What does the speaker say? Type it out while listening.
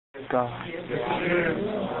God.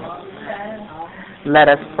 Let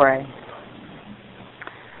us pray.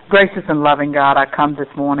 Gracious and loving God, I come this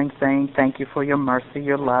morning saying thank you for your mercy,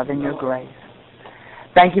 your love, and your grace.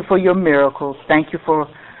 Thank you for your miracles. Thank you for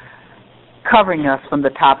covering us from the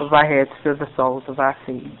top of our heads to the soles of our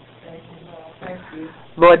feet.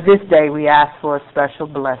 Lord, this day we ask for a special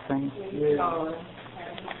blessing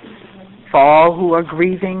for all who are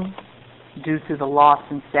grieving due to the loss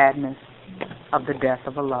and sadness of the death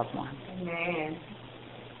of a loved one. Amen.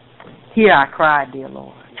 Hear our cry, dear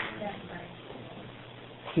Lord.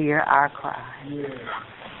 Hear our cry.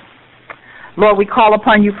 Lord, we call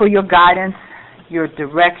upon you for your guidance, your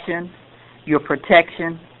direction, your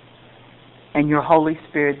protection, and your Holy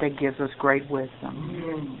Spirit that gives us great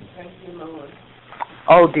wisdom. Thank you, Lord.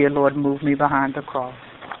 Oh, dear Lord, move me behind the cross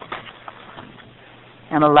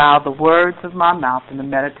and allow the words of my mouth and the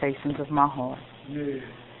meditations of my heart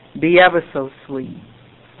be ever so sweet.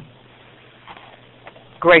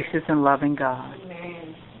 Gracious and loving God.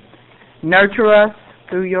 Amen. Nurture us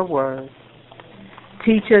through your word.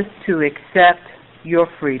 Teach us to accept your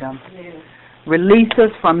freedom. Yes. Release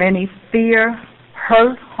us from any fear,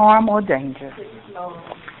 hurt, harm, or danger. Lord.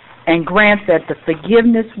 And grant that the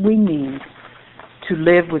forgiveness we need to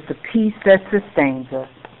live with the peace that sustains us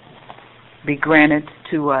be granted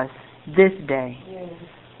to us this day, Yes.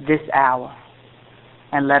 this hour.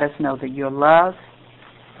 And let us know that your love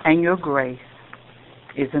and your grace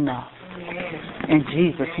is enough. Amen. In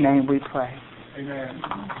Jesus' name we pray. Amen.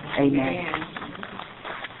 Amen.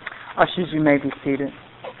 Ushers, you may be seated.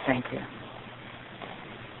 Thank you.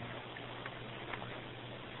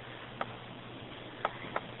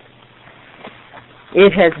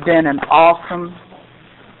 It has been an awesome,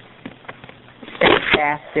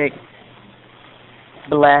 fantastic,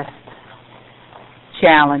 blessed,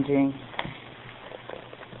 challenging,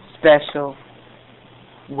 special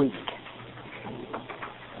week.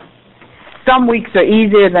 Some weeks are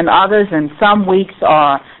easier than others, and some weeks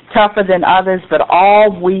are tougher than others, but all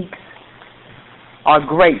weeks are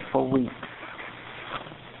grateful weeks.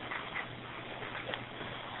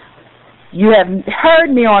 You have heard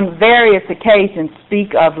me on various occasions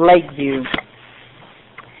speak of Lakeview,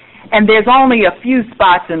 and there's only a few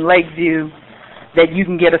spots in Lakeview that you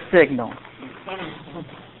can get a signal.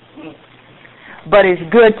 But it's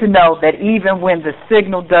good to know that even when the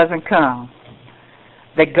signal doesn't come,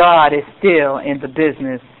 that God is still in the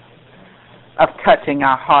business of touching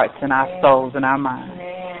our hearts and our souls and our minds.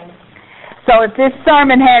 Amen. So if this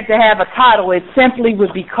sermon had to have a title, it simply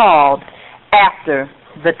would be called After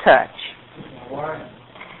the Touch.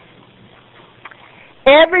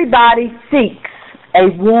 Everybody seeks a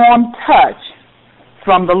warm touch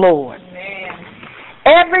from the Lord. Amen.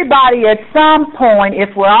 Everybody at some point, if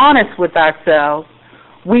we're honest with ourselves,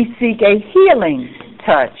 we seek a healing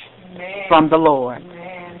touch Amen. from the Lord.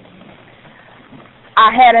 Amen.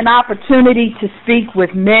 I had an opportunity to speak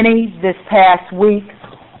with many this past week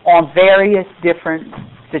on various different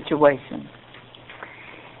situations.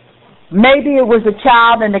 Maybe it was a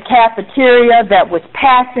child in the cafeteria that was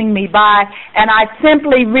passing me by, and I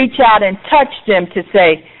simply reach out and touch them to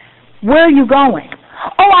say, "Where are you going?"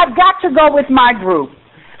 "Oh, I've got to go with my group."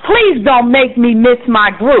 "Please don't make me miss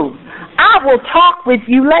my group. I will talk with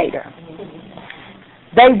you later."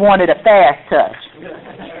 They wanted a fast touch.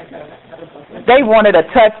 They wanted a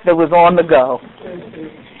touch that was on the go.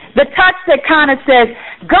 The touch that kind of says,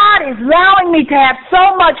 "God is allowing me to have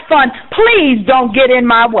so much fun. Please don't get in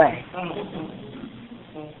my way."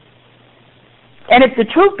 And if the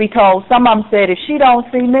truth be told, some of them said, if she don't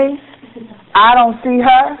see me, I don't see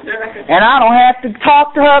her, and I don't have to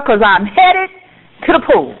talk to her because I'm headed to the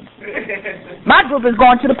pool. My group is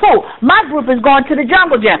going to the pool. My group is going to the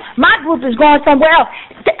jungle gym. My group is going somewhere else.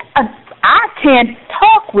 I can't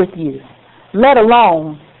talk with you, let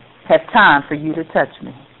alone have time for you to touch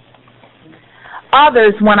me.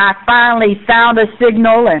 Others, when I finally found a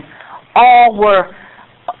signal and all were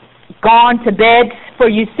gone to bed, for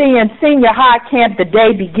you see, in senior high camp, the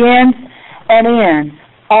day begins and ends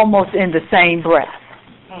almost in the same breath.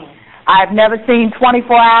 I've never seen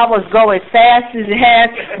 24 hours go as fast as it has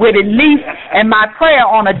with at least, and my prayer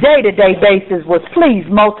on a day-to-day basis was, please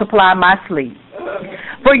multiply my sleep.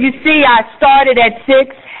 For you see, I started at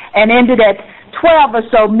 6 and ended at 12 or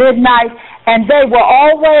so midnight, and they were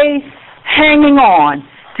always hanging on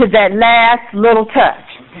to that last little touch.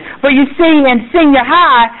 For you see, in senior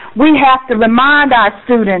high, we have to remind our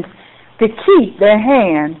students to keep their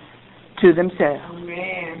hands to themselves.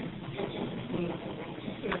 Amen.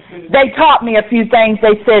 They taught me a few things.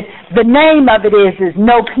 They said, the name of it is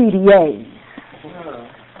no PDAs.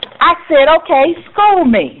 I said, okay, school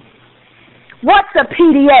me. what's a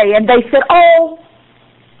PDA? And they said, oh,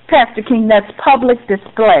 Pastor King, that's public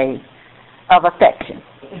display of affection.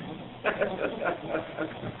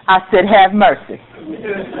 I said, have mercy.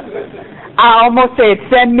 I almost said,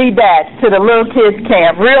 send me back to the little kids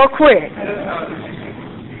camp real quick.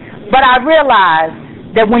 But I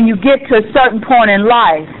realized that when you get to a certain point in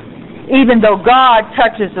life, even though God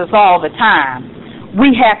touches us all the time,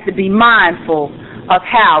 we have to be mindful of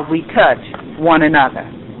how we touch one another.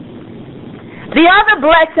 The other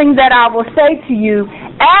blessing that I will say to you,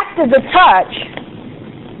 after the touch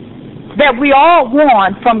that we all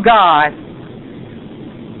want from God,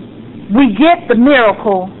 we get the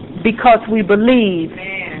miracle because we believe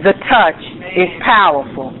the touch is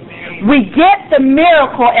powerful. We get the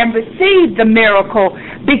miracle and receive the miracle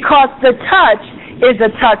because the touch is a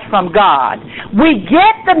touch from God. We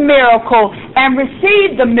get the miracle and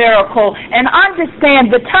receive the miracle and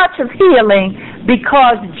understand the touch of healing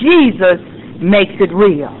because Jesus makes it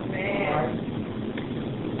real.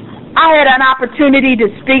 I had an opportunity to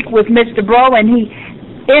speak with Mr. Bro, and he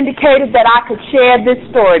indicated that I could share this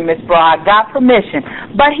story, Miss Bro. I got permission.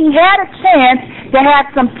 But he had a chance to have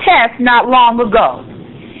some tests not long ago.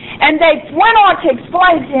 And they went on to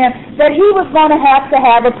explain to him that he was going to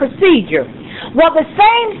have a procedure. Well, the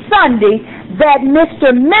same Sunday that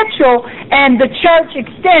Mr. Mitchell and the church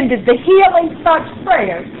extended the healing touch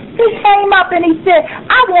prayers, he came up and he said,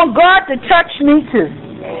 I want God to touch me too.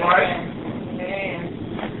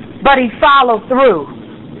 But he followed through.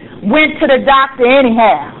 Went to the doctor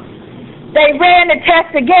anyhow. They ran the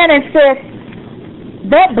test again and said,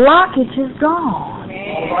 that blockage is gone.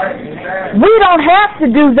 We don't have to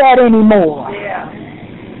do that anymore.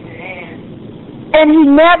 And he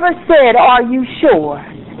never said, are you sure?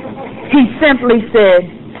 He simply said,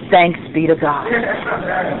 thanks be to God.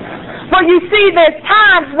 For you see, there's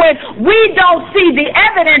times when we don't see the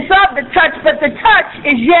evidence of the touch, but the touch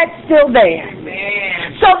is yet still there.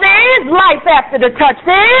 So there is life after the touch.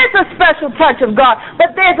 There is a special touch of God,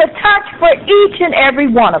 but there's a touch for each and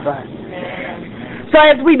every one of us. So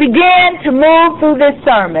as we begin to move through this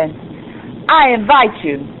sermon, I invite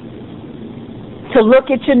you to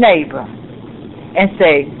look at your neighbor and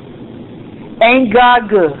say, ain't God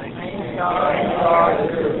good?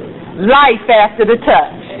 Life after the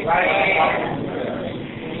touch.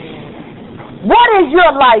 What is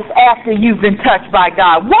your life after you've been touched by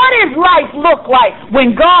God? What does life look like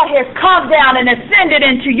when God has come down and ascended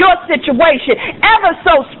into your situation ever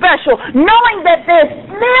so special, knowing that there's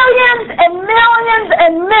millions and millions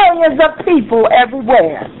and millions of people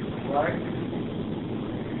everywhere?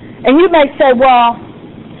 And you may say, well,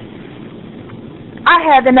 I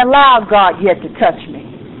haven't allowed God yet to touch me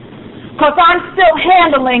because I'm still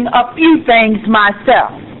handling a few things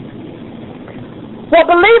myself. Well,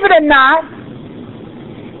 believe it or not,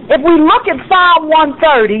 if we look at Psalm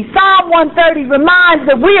 130, Psalm 130 reminds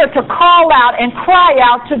that we are to call out and cry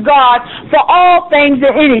out to God for all things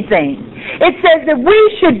and anything. It says that we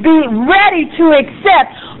should be ready to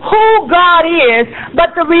accept who God is,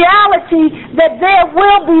 but the reality that there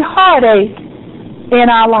will be heartache in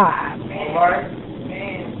our lives.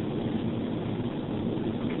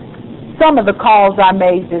 Some of the calls I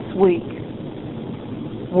made this week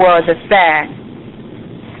were the fact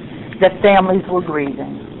that families were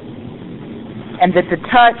grieving and that the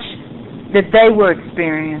touch that they were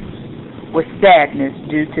experiencing was sadness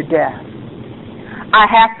due to death. I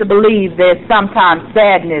have to believe there's sometimes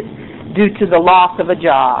sadness due to the loss of a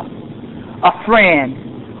job, a friend,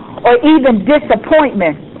 or even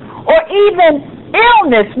disappointment, or even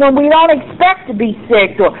illness when we don't expect to be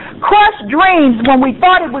sick, or crushed dreams when we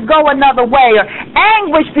thought it would go another way, or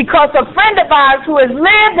anguish because a friend of ours who has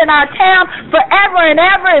lived in our town forever and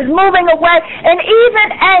ever is moving away, and even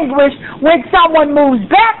anguish when someone moves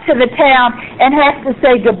back to the town and has to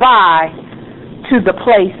say goodbye to the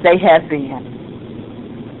place they have been.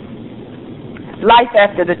 Life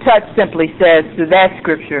after the touch simply says through that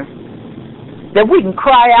scripture that we can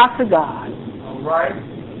cry out to God. All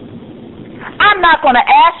right. I'm not going to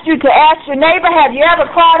ask you to ask your neighbor, have you ever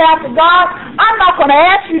cried out to God? I'm not going to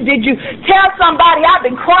ask you, did you tell somebody I've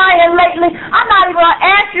been crying lately? I'm not even going to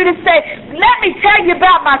ask you to say, let me tell you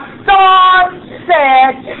about my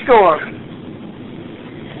sad story.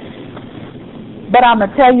 But I'm going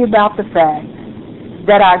to tell you about the fact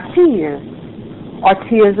that our tears are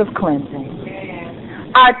tears of cleansing.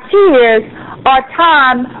 Our tears are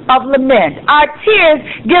time of lament. Our tears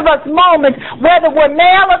give us moments, whether we're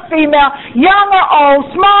male or female, young or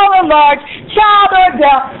old, small or large, child or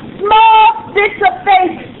adult, small bits of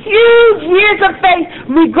faith, huge years of faith,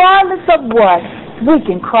 regardless of what, we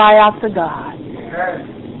can cry out to God.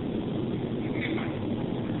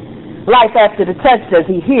 Life after the touch says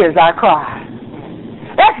he hears our cry.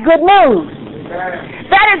 That's good news.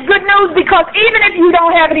 That is good news, because even if you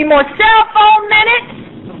don't have any more cell phone minutes,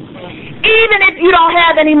 even if you don't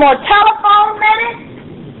have any more telephone minutes,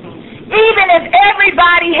 even if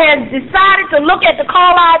everybody has decided to look at the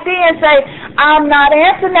call ID and say, I'm not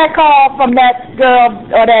answering that call from that girl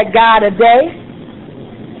or that guy today,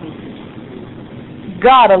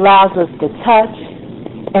 God allows us to touch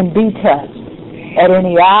and be touched at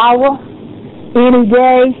any hour, any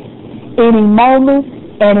day, any moment,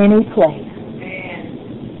 and any place.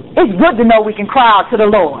 It's good to know we can cry out to the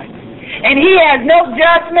Lord. And he has no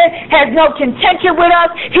judgment, has no contention with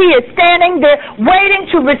us. He is standing there waiting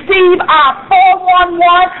to receive our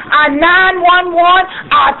 411, our 911,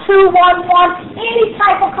 our 211, any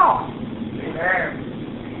type of call.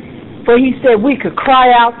 For he said we could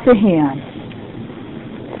cry out to him,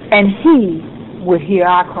 and he would hear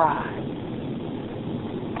our cry.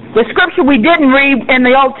 The scripture we didn't read in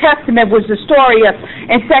the Old Testament was the story of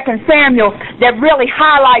in 2 Samuel that really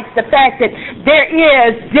highlights the fact that there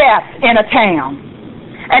is death in a town,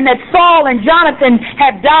 and that Saul and Jonathan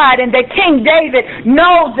have died, and that King David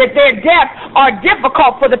knows that their deaths are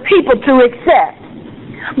difficult for the people to accept.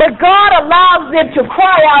 But God allows them to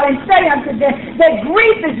cry out and say unto them that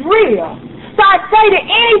grief is real. So I say to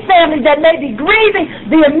any family that may be grieving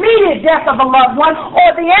the immediate death of a loved one,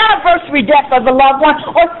 or the anniversary death of a loved one,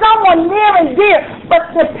 or someone near and dear,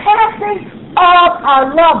 but the passing of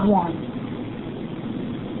our loved one,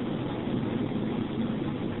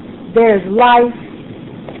 there's life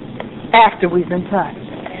after we've been touched.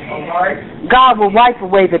 God will wipe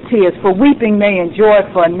away the tears, for weeping may endure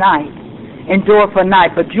for a night,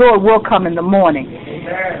 but joy will come in the morning.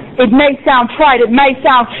 It may sound trite, it may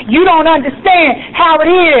sound, you don't understand how it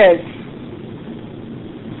is.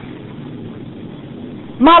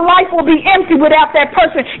 My life will be empty without that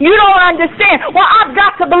person. You don't understand. Well, I've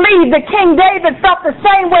got to believe that King David felt the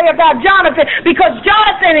same way about Jonathan, because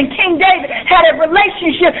Jonathan and King David had a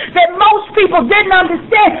relationship that most people didn't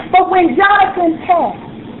understand. But when Jonathan passed,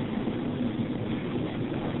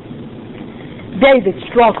 David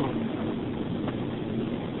struggled.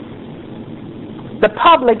 The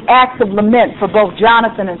public acts of lament for both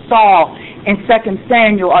Jonathan and Saul in 2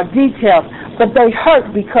 Samuel are detailed, but they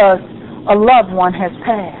hurt because a loved one has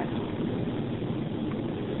passed.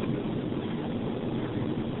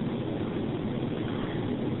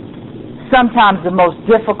 Sometimes the most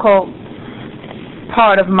difficult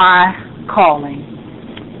part of my calling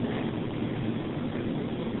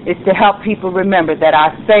is to help people remember that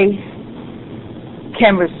our faith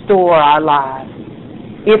can restore our lives.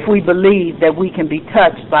 If we believe that we can be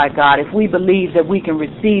touched by God, if we believe that we can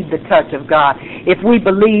receive the touch of God, if we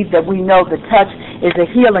believe that we know the touch is a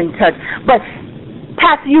healing touch. But,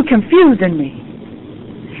 Pastor, you confusing me.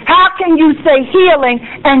 How can you say healing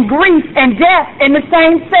and grief and death in the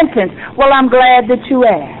same sentence? Well, I'm glad that you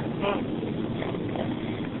asked.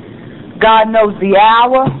 God knows the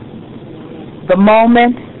hour, the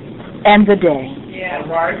moment, and the day. Yeah,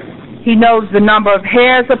 right. He knows the number of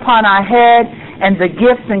hairs upon our head, and the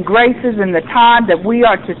gifts and graces and the time that we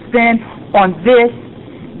are to spend on this,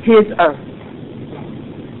 his earth.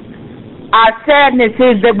 Our sadness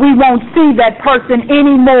is that we won't see that person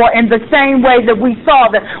anymore in the same way that we saw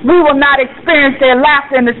them. We will not experience their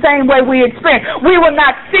laughter in the same way we experienced. We will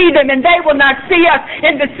not see them, and they will not see us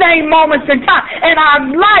in the same moments in time. And our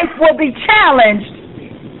life will be challenged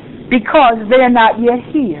because they're not yet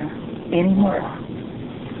here anymore.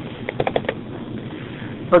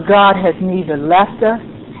 For God has neither left us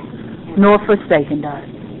nor forsaken us.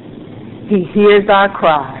 He hears our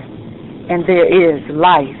cry, and there is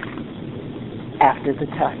life after the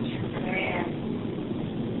touch.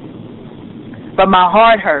 But my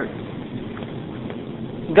heart hurts.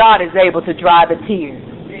 God is able to dry the tears.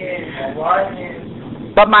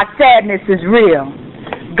 But my sadness is real.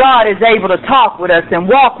 God is able to talk with us and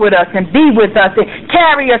walk with us and be with us and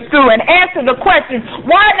carry us through and answer the question,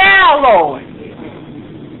 why now, Lord?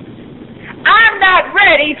 I'm not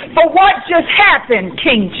ready for what just happened,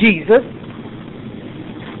 King Jesus.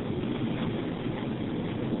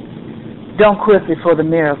 Don't quit before the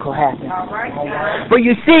miracle happens. But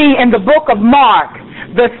you see, in the book of Mark,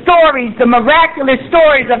 the stories, the miraculous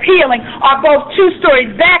stories of healing are both two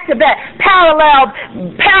stories back to back, parallel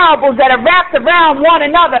parables that are wrapped around one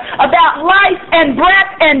another about life and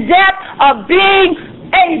breath and death of being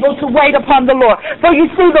able to wait upon the Lord. So you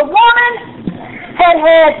see, the woman had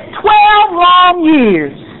 12 long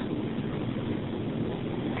years.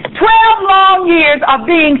 12 long years of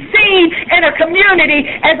being seen in a community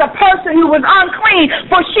as a person who was unclean,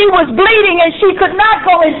 for she was bleeding and she could not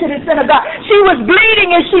go into the synagogue. She was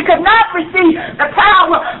bleeding and she could not receive the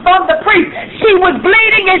power from the priest. She was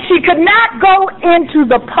bleeding and she could not go into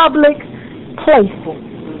the public places.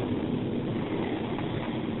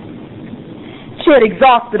 She had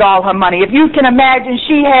exhausted all her money. If you can imagine,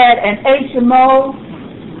 she had an HMO,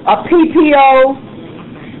 a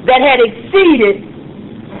PPO that had exceeded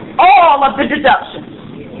all of the deductions.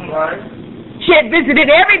 She had visited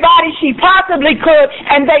everybody she possibly could,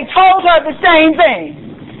 and they told her the same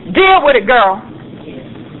thing. Deal with it, girl.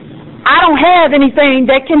 I don't have anything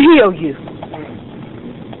that can heal you.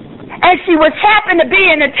 And she was happened to be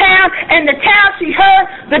in the town, and the town she heard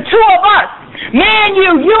the two of us, me and you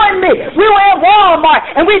and me, we were at Walmart,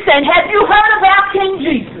 and we said, have you heard about King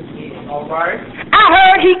Jesus? All right. I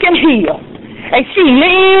heard he can heal. And she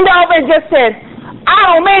leaned over and just said,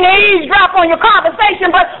 I don't mean to eavesdrop on your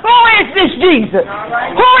conversation, but who is this Jesus?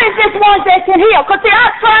 Right. Who is this one that can heal? Because see,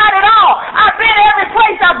 I've tried it all. I've been every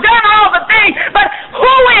place. I've done all the things. But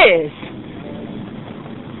who is?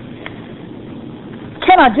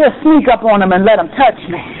 Can I just sneak up on him and let him touch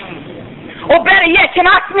me? Or better yet, can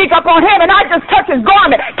I sneak up on him and I just touch his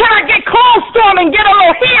garment? Can I get close to him and get a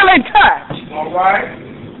little healing touch? All right.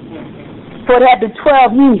 For it had been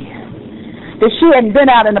 12 years that she hadn't been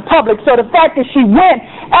out in the public. So the fact that she went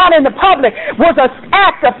out in the public was an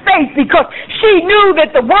act of faith, because she knew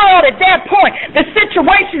that the world at that point, the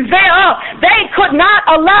situations thereof, they could not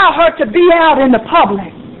allow her to be out in the public.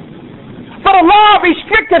 But the law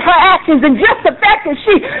restricted her actions, and just the fact that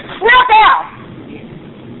she snuck out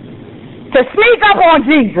to sneak up on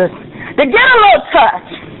Jesus, to get a little touch,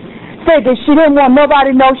 said that she didn't want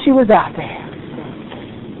nobody to know she was out there.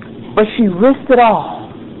 But she risked it all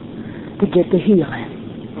to get the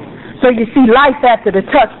healing. So you see, life after the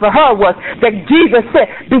touch for her was that Jesus said,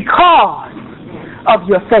 because of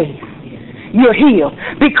your faith, you're healed.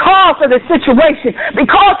 Because of the situation,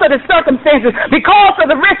 because of the circumstances, because of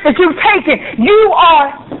the risk that you've taken, you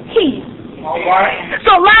are healed. All right.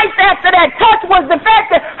 So life after that touch was the fact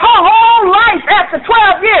that her whole life after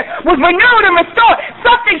 12 years was renewed and restored.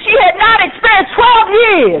 Something she had not experienced 12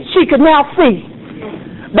 years. She could now see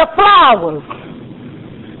the flowers,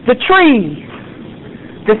 the trees,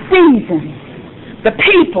 the seasons, the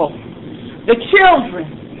people, the children,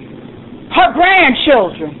 her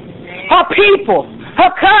grandchildren, her people, her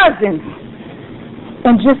cousins,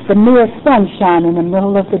 and just the mere sunshine in the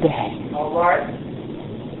middle of the day. All right.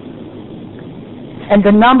 And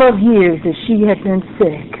the number of years that she had been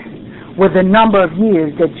sick were the number of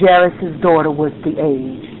years that Jairus' daughter was the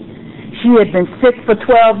age. She had been sick for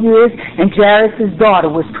 12 years, and Jairus' daughter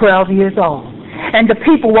was 12 years old. And the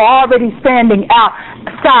people were already standing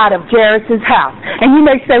outside of Jairus' house. And you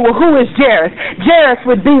may say, well, who is Jairus? Jairus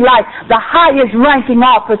would be like the highest ranking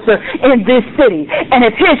officer in this city. And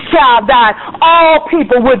if his child died, all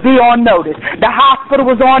people would be on notice. The hospital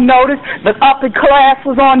was on notice. The upper class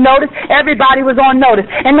was on notice. Everybody was on notice.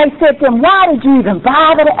 And they said to him, why did you even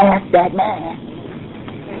bother to ask that man?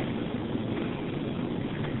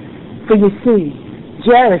 So you see,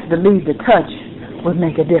 Jairus believed the touch would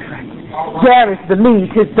make a difference. Jairus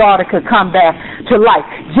believed his daughter could come back to life.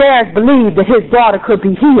 Jairus believed that his daughter could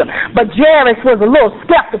be healed. But Jairus was a little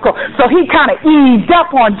skeptical, so he kind of eased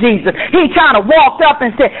up on Jesus. He kind of walked up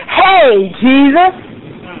and said, hey, Jesus,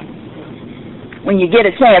 when you get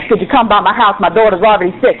a chance, could you come by my house? My daughter's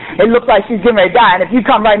already sick. It looks like she's getting ready to die, and if you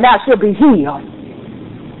come right now, she'll be healed.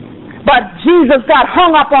 But Jesus got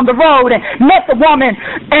hung up on the road and met the woman,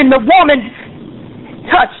 and the woman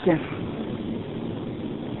touched him.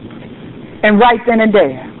 And right then and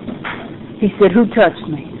there, he said, who touched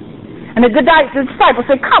me? And the disciples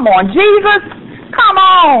said, come on, Jesus, come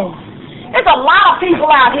on. There's a lot of people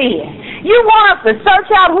out here. You want us to search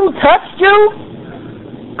out who touched you?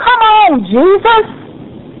 Come on, Jesus.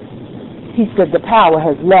 He said, the power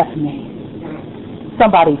has left me.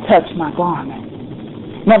 Somebody touched my garment.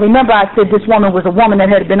 Now remember, I said this woman was a woman that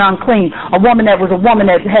had been unclean, a woman that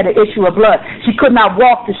had an issue of blood. She could not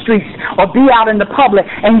walk the streets or be out in the public,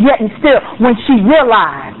 and yet and still, when she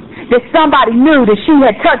realized that somebody knew that she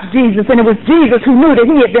had touched Jesus, and it was Jesus who knew that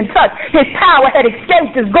he had been touched, his power had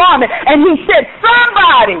escaped his garment, and he said,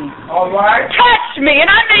 somebody touch me, and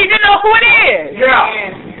I need to know who it is.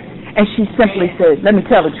 Yeah. And she simply said, let me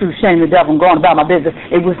tell the truth, shame the devil, I'm going about my business.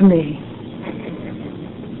 It was me.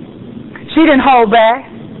 She didn't hold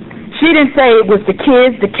back. She didn't say it was the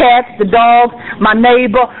kids, the cats, the dogs, my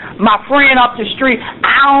neighbor, my friend up the street.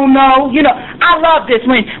 I don't know. You know, I love this.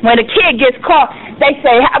 When a kid gets caught, they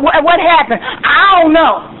say, what happened? I don't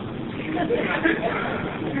know.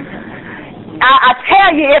 I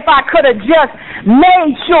tell you, if I could have just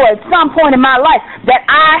made sure at some point in my life that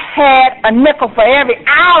I had a nickel for every,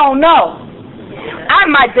 I don't know, I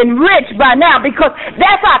might have been rich by now, because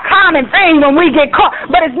that's our common thing when we get caught.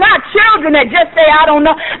 But it's not children that just say, I don't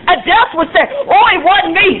know. Adults would say, oh, it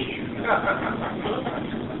wasn't me.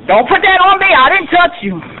 Don't put that on me. I didn't touch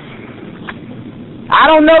you. I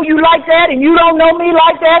don't know you like that, and you don't know me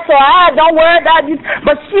like that, so I don't worry about you.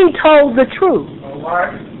 But she told the truth.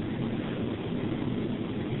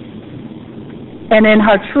 And in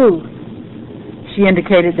her truth, she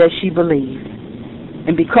indicated that she believed.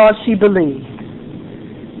 And because she believed,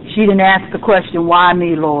 she didn't ask the question, why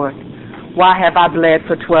me, Lord? Why have I bled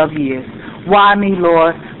for 12 years? Why me,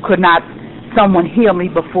 Lord? Could not someone heal me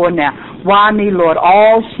before now? Why me, Lord?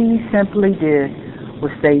 All she simply did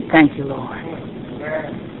was say, thank you, Lord.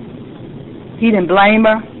 He didn't blame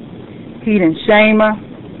her. He didn't shame her.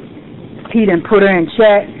 He didn't put her in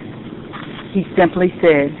check. He simply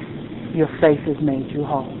said, your faith has made you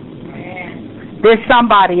whole. There's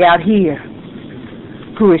somebody out here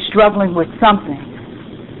who is struggling with something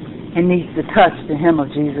and needs to touch the hem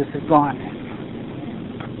of Jesus' garment.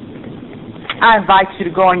 I invite you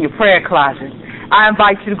to go in your prayer closet. I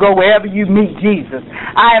invite you to go wherever you meet Jesus.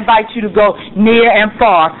 I invite you to go near and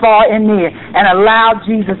far, far and near, and allow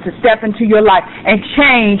Jesus to step into your life and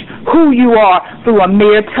change who you are through a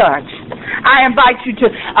mere touch. I invite you to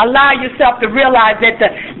allow yourself to realize that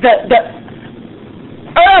the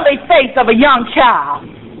early faith of a young child,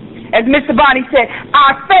 as Mr. Bonnie said,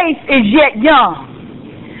 our faith is yet young.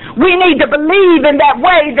 We need to believe in that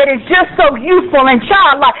way that is just so youthful and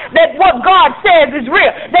childlike, that what God says is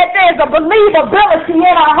real, that there's a believability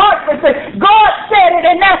in our hearts that says, God said it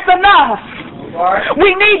and that's enough.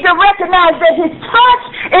 We need to recognize that His touch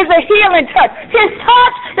is a healing touch. His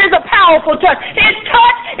touch is a powerful touch. His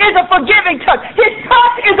touch is a forgiving touch. His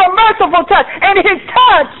touch is a merciful touch. And His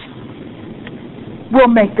touch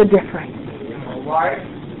will make the difference.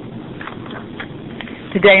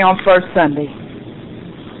 Today on First Sunday,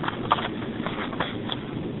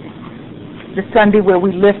 the Sunday where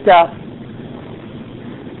we lift up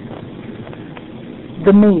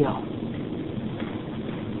the meal,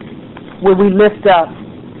 where we lift up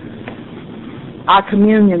our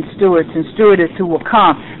communion stewards and stewardess who will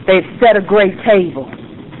come. They've set a great table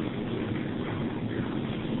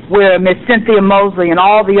where Miss Cynthia Mosley and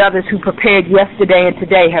all the others who prepared yesterday and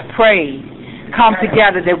today have prayed, come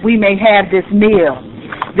together that we may have this meal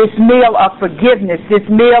of forgiveness, this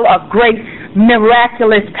meal of great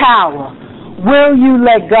miraculous power. Will you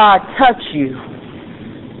let God touch you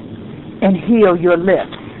and heal your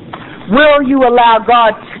lips? Will you allow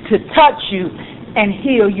God to touch you and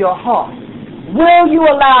heal your heart? Will you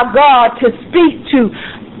allow God to speak to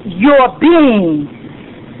your being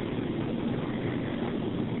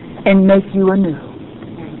and make you anew?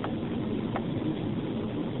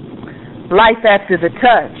 Life after the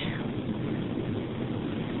touch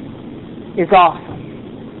is awesome.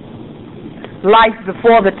 Life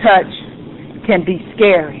before the touch can be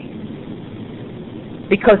scary,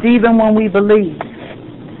 because even when we believe,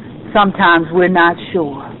 sometimes we're not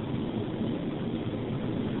sure.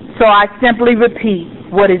 So I simply repeat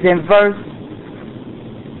what is in verse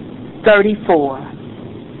 34.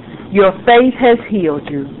 Your faith has healed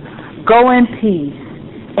you. Go in peace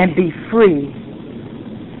and be free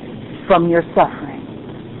from your suffering.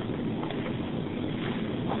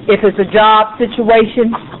 If it's a job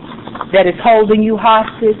situation that is holding you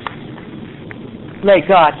hostage, let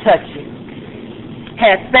God touch you.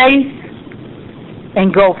 Have faith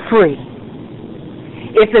and go free.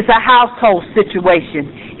 If it's a household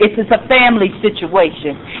situation, if it's a family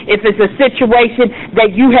situation, if it's a situation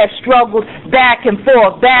that you have struggled back and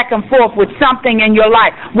forth with something in your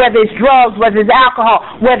life, whether it's drugs, whether it's alcohol,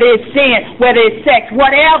 whether it's sin, whether it's sex,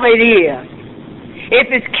 whatever it is, if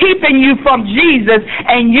it's keeping you from Jesus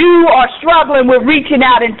and you are struggling with reaching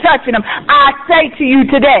out and touching Him, I say to you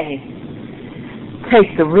today,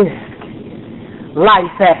 take the risk.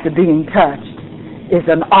 Life after being touched is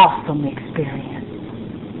an awesome experience.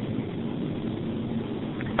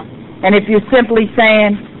 And if you're simply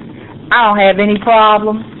saying, I don't have any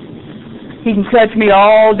problem, He can touch me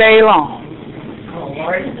all day long.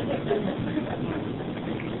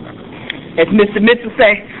 As Mr. Mitchell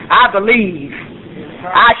say, I believe.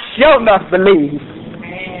 I sure enough believe.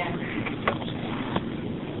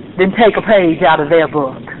 Then take a page out of their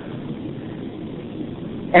book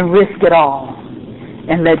and risk it all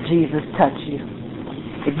and let Jesus touch you.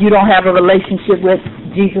 If you don't have a relationship with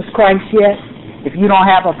Jesus Christ yet, if you don't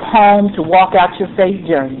have a home to walk out your faith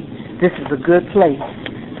journey, this is a good place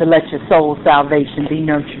to let your soul's salvation be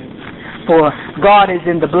nurtured. For God is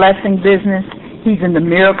in the blessing business, He's in the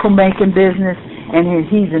miracle-making business, and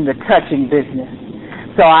He's in the touching business.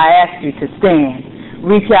 So I ask you to stand,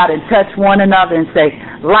 reach out and touch one another and say,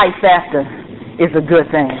 life after is a good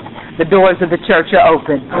thing. The doors of the church are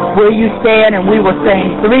open. Will you stand and we will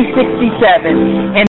sing 367 in